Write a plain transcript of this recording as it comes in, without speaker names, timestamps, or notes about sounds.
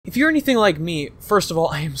If you're anything like me, first of all,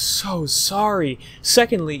 I am so sorry.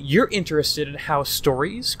 Secondly, you're interested in how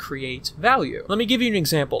stories create value. Let me give you an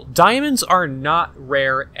example. Diamonds are not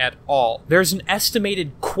rare at all. There's an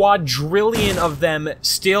estimated quadrillion of them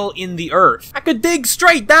still in the earth. I could dig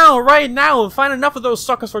straight down right now and find enough of those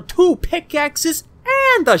suckers for 2 pickaxes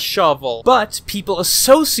and a shovel. But people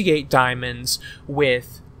associate diamonds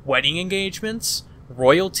with wedding engagements,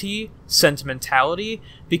 royalty, sentimentality,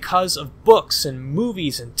 because of books and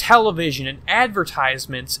movies and television and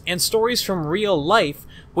advertisements and stories from real life,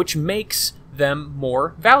 which makes them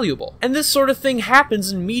more valuable. And this sort of thing happens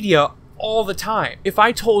in media all the time. If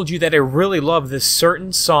I told you that I really love this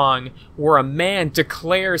certain song where a man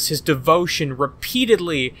declares his devotion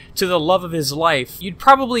repeatedly to the love of his life, you'd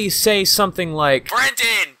probably say something like,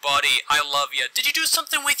 "Brendan, buddy, I love you. Did you do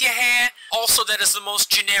something with your hair? Also, that is the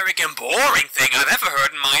most generic and boring thing I've ever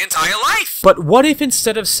heard in my entire life." But what if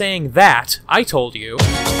instead of saying that, I told you,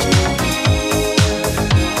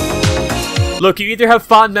 look, you either have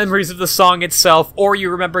fond memories of the song itself, or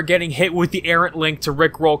you remember getting hit with the errant link to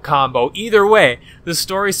Rickroll combo. Either way, the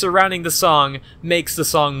story surrounding the song makes the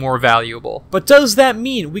song more valuable. But does that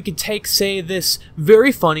mean we could take, say, this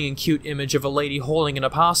very funny and cute image of a lady holding an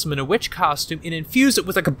opossum in a witch costume and infuse it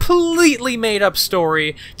with a completely made-up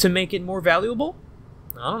story to make it more valuable?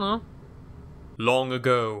 I don't know. Long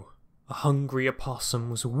ago, a hungry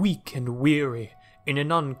opossum was weak and weary in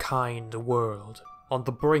an unkind world. On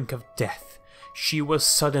the brink of death, she was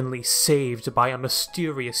suddenly saved by a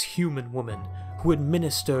mysterious human woman who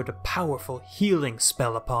administered a powerful healing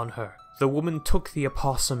spell upon her. The woman took the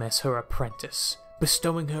opossum as her apprentice,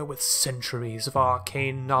 bestowing her with centuries of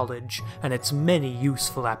arcane knowledge and its many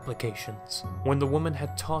useful applications. When the woman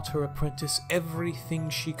had taught her apprentice everything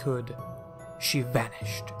she could, she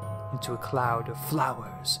vanished into a cloud of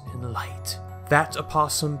flowers and light. That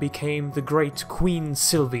opossum became the great Queen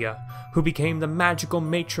Sylvia, who became the magical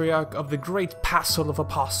matriarch of the great passel of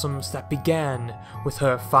opossums that began with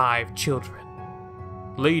her 5 children.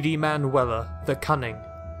 Lady Manuela the Cunning,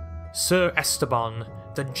 Sir Esteban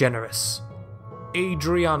the Generous,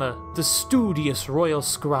 Adriana the Studious Royal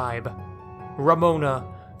Scribe, Ramona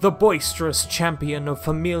the Boisterous Champion of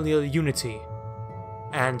Familial Unity,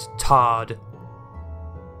 and Todd.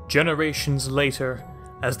 Generations later,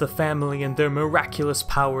 as the family and their miraculous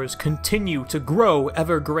powers continue to grow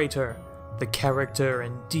ever greater, the character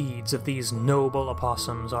and deeds of these noble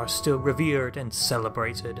opossums are still revered and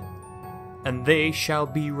celebrated, and they shall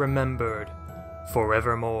be remembered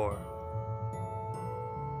forevermore.